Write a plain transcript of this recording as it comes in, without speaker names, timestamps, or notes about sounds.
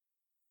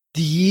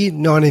The year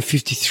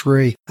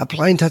 1953. A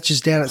plane touches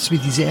down at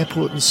Smithies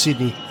Airport in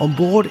Sydney. On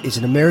board is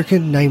an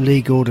American named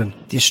Lee Gordon.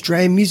 The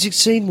Australian music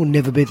scene will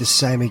never be the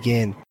same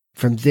again.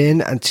 From then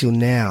until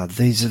now,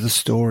 these are the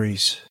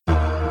stories.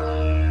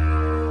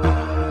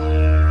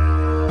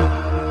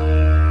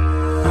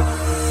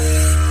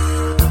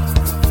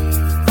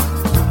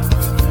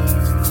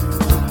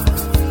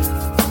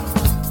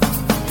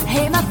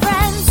 Hey my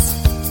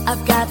friends,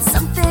 I've got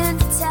something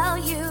to tell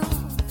you.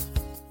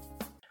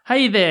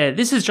 Hey there,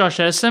 this is Josh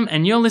Ersom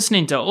and you're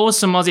listening to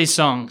Awesome Aussie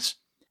Songs.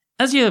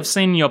 As you have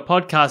seen in your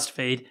podcast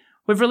feed,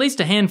 we've released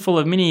a handful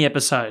of mini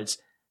episodes.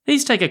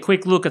 These take a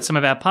quick look at some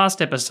of our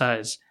past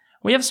episodes.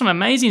 We have some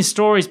amazing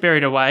stories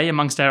buried away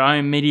amongst our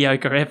own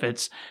mediocre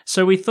efforts,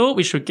 so we thought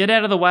we should get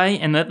out of the way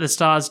and let the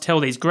stars tell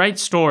these great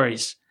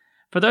stories.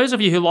 For those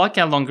of you who like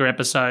our longer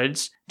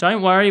episodes,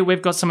 don't worry,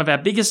 we've got some of our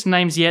biggest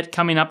names yet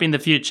coming up in the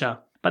future,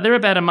 but they're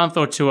about a month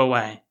or two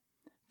away.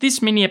 This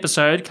mini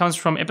episode comes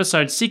from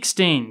episode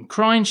 16,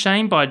 Crying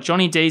Shame by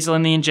Johnny Diesel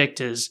and the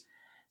Injectors.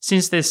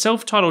 Since their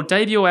self-titled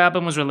debut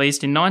album was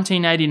released in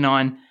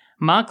 1989,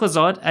 Mark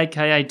Lizotte,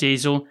 aka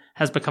Diesel,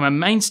 has become a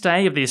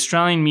mainstay of the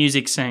Australian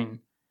music scene.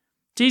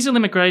 Diesel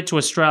immigrated to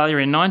Australia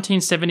in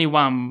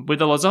 1971 with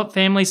the Lizotte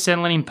family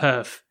settling in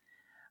Perth.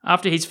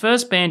 After his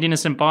first band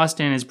Innocent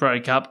Bystanders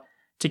broke up,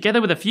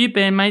 together with a few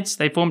bandmates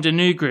they formed a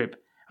new group,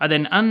 a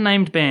then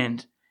unnamed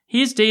band.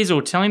 Here's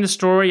Diesel telling the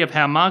story of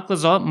how Mark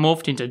Lizotte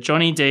morphed into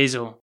Johnny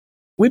Diesel.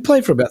 We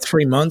played for about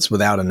 3 months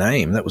without a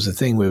name. That was the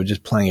thing. We were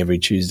just playing every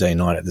Tuesday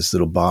night at this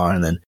little bar.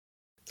 And then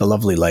the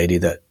lovely lady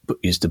that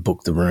used to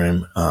book the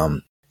room,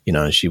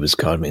 she was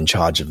kind of in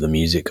charge of the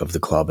music of the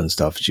club and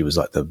stuff. She was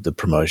like the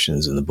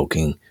promotions and the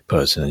booking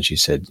person. And she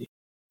said,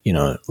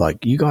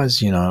 you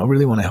guys, I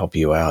really want to help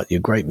you out. You're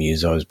great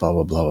musos, blah,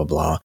 blah, blah, blah,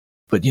 blah.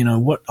 But you know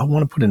what? I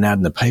want to put an ad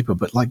in the paper,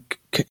 but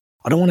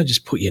I don't want to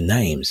just put your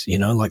names,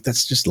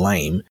 that's just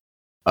lame.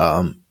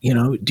 Do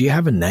you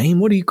have a name?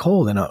 What do you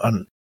call it?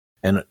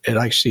 And it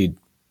actually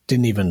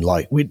didn't even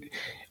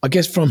I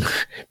guess from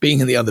being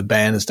in the other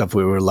band and stuff,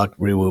 we were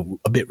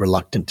a bit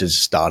reluctant to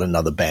start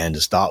another band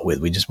to start with.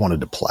 We just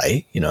wanted to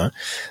play,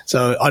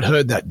 So I'd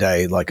heard that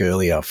day,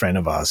 earlier, a friend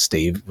of ours,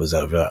 Steve, was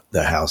over at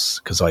the house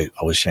because I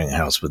was sharing a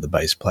house with the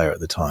bass player at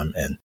the time.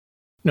 And,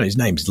 his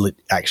name's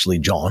actually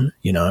John,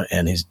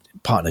 and his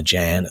partner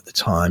Jan at the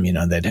time,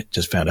 they'd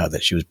just found out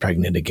that she was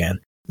pregnant again.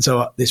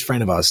 So this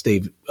friend of ours,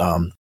 Steve,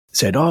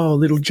 said, oh,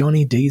 little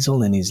Johnny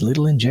Diesel and his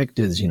little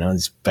injectors,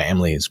 his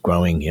family is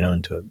growing,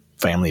 into a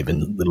family of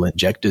little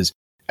injectors.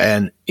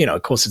 And,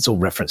 of course, it's all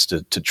reference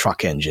to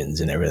truck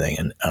engines and everything.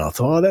 And I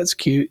thought, oh, that's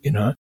cute,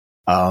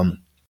 because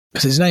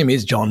his name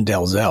is John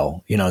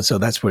Dalzell, so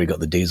that's where he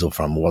got the Diesel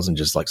from. It wasn't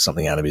just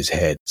something out of his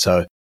head.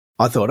 So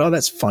I thought, oh,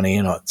 that's funny.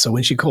 And so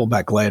when she called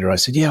back later, I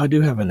said, yeah, I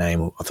do have a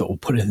name. I thought, we'll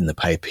put it in the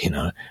paper,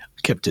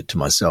 kept it to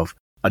myself.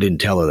 I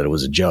didn't tell her that it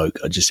was a joke.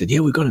 I just said, yeah,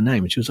 we've got a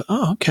name. And she was like,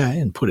 oh, okay,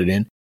 and put it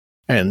in.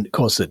 And of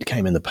course it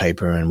came in the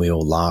paper and we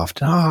all laughed,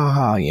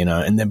 but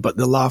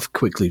the laugh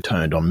quickly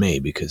turned on me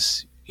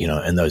because,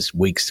 in those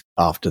weeks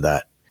after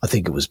that, I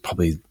think it was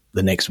probably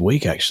the next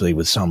week actually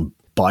with some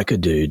biker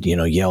dude,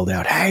 yelled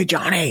out, hey,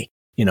 Johnny,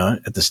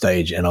 at the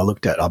stage. And I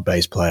looked at our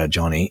bass player,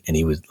 Johnny, and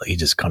he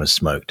just kind of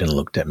smoked and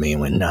looked at me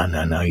and went,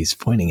 no, he's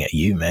pointing at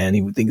you, man.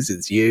 He thinks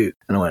it's you.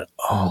 And I went,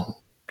 oh,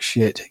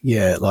 shit.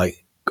 Yeah,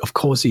 of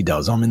course he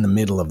does. I'm in the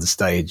middle of the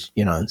stage,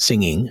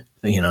 singing,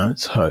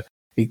 so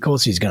of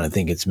course he's going to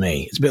think it's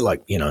me. It's a bit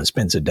like,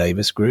 Spencer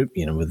Davis group,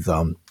 with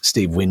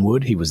Steve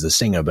Winwood. He was the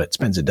singer, but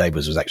Spencer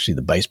Davis was actually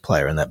the bass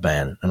player in that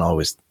band. And I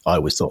always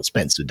thought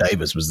Spencer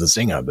Davis was the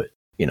singer, but,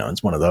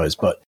 it's one of those.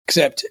 But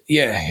except,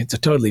 yeah, it's a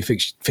totally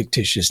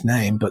fictitious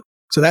name. But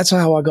so that's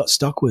how I got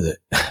stuck with it.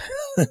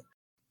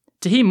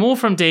 To hear more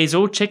from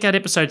Diesel, check out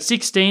episode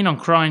 16 on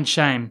Crying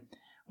Shame.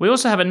 We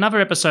also have another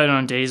episode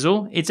on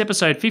Diesel. It's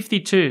episode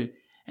 52,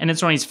 and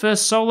it's on his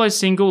first solo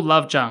single,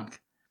 Love Junk.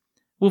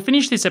 We'll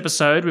finish this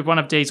episode with one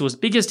of Diesel's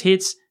biggest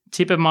hits,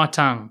 Tip of My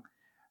Tongue.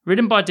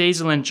 Written by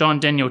Diesel and John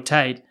Daniel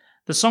Tate,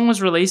 the song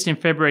was released in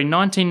February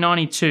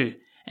 1992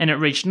 and it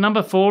reached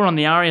number 4 on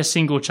the ARIA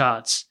single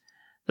charts.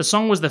 The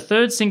song was the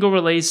third single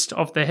released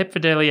off the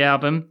Hepfideli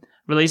album,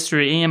 released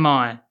through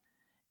EMI.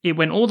 It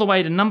went all the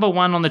way to number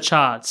 1 on the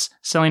charts,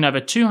 selling over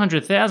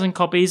 200,000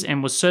 copies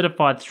and was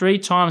certified 3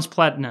 times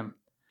platinum.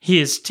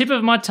 Here's Tip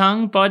of My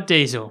Tongue by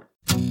Diesel.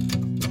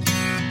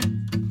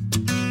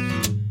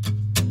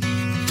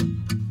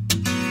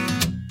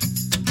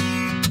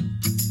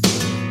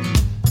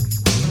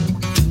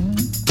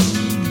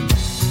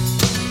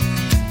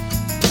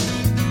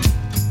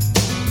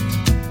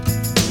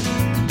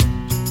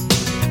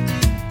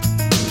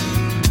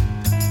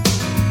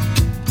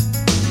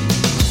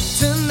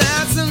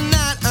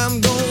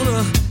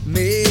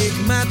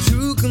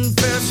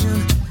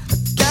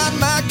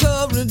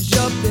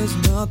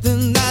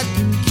 Nothing that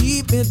can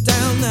keep me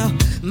down now.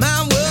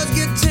 My words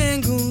get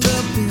tangled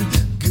up in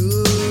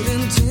good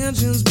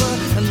intentions, but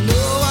I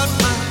know what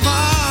my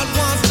heart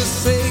wants to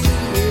say.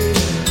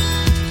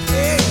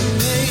 Hey,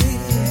 hey,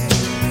 hey.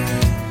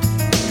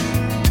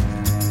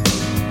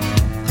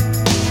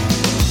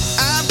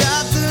 I've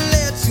got to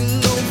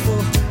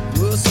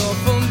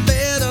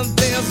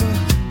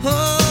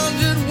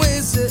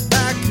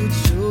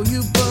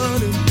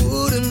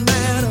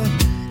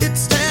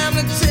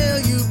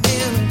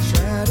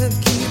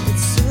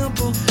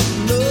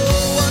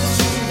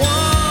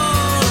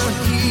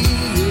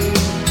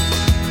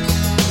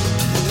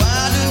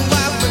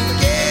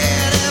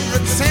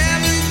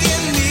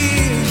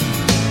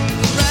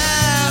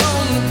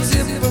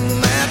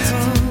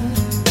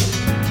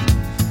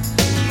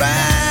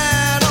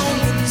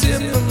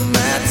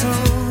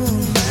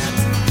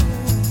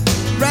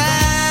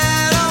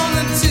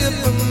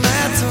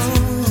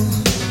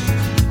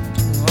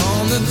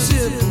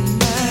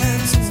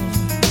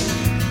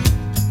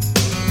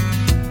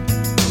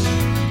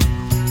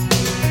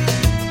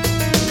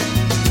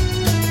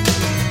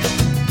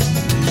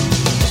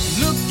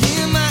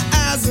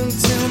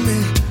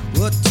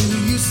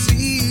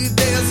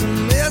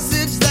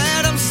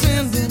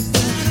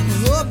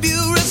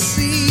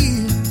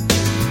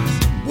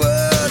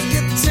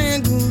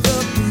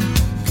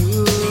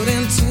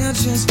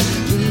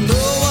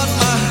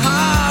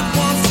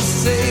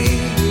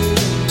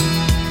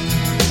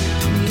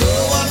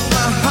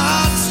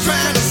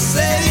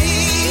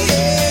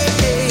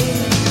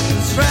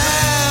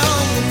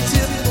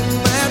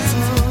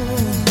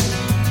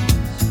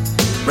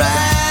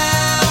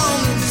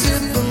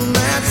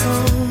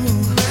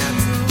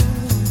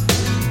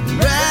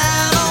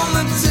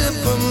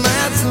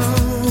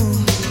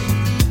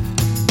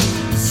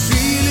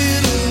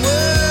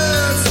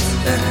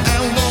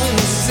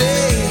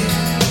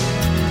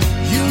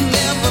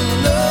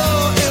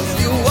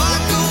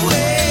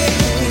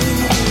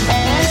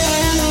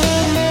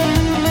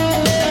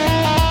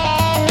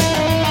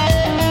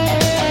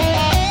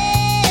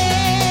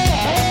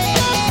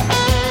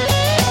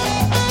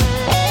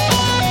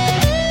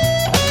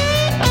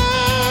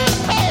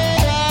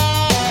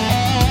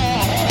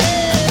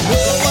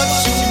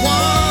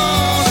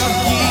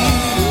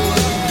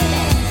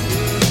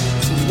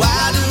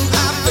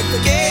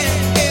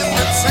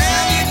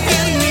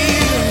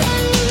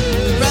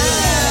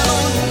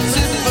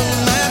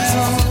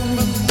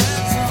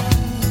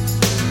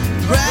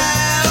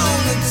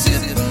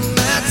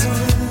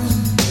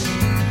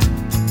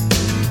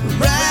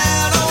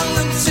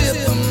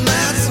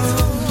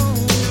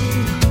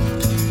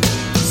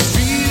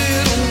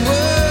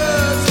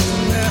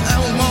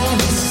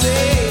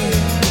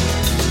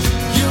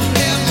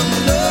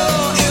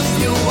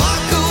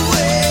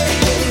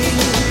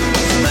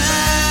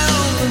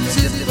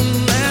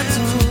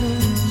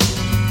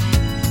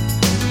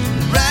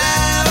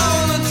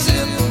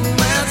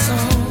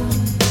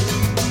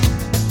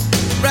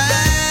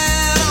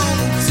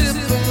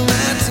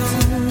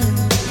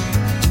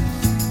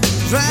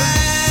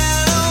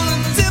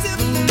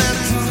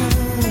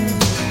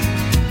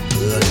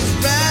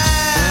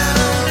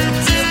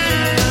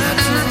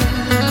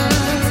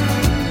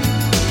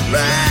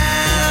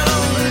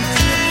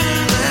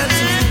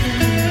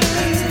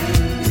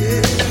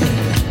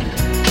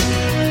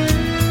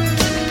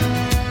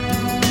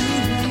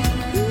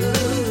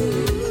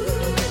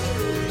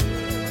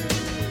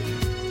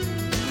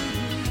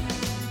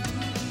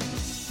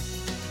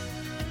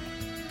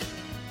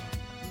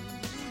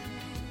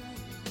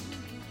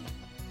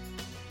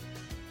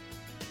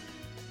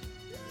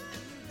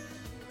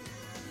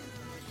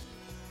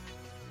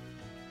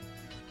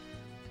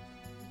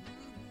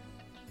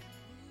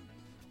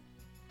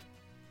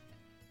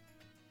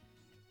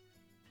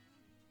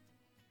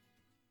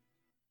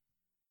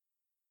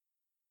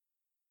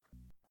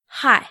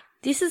Hi,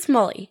 this is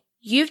Molly.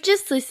 You've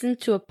just listened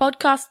to a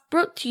podcast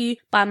brought to you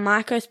by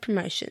Marcos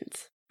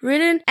Promotions,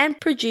 written and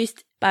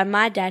produced by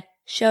my dad,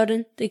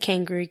 Sheldon the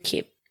Kangaroo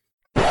Kid,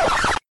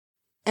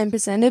 and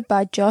presented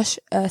by Josh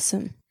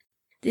Ursum.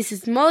 This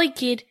is Molly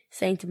Kid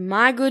saying to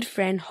my good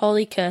friend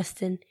Holly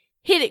Kirsten,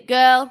 hit it,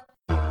 girl!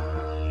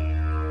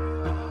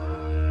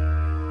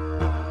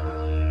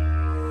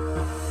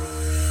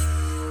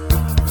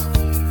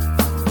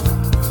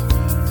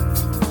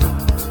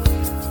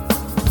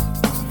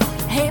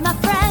 Hey, my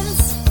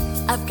friends,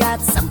 I've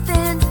got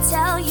something to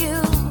tell you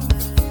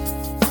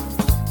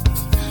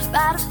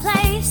about a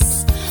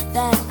place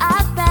that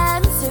I've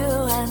been to,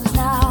 and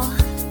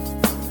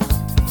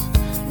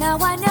now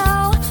I know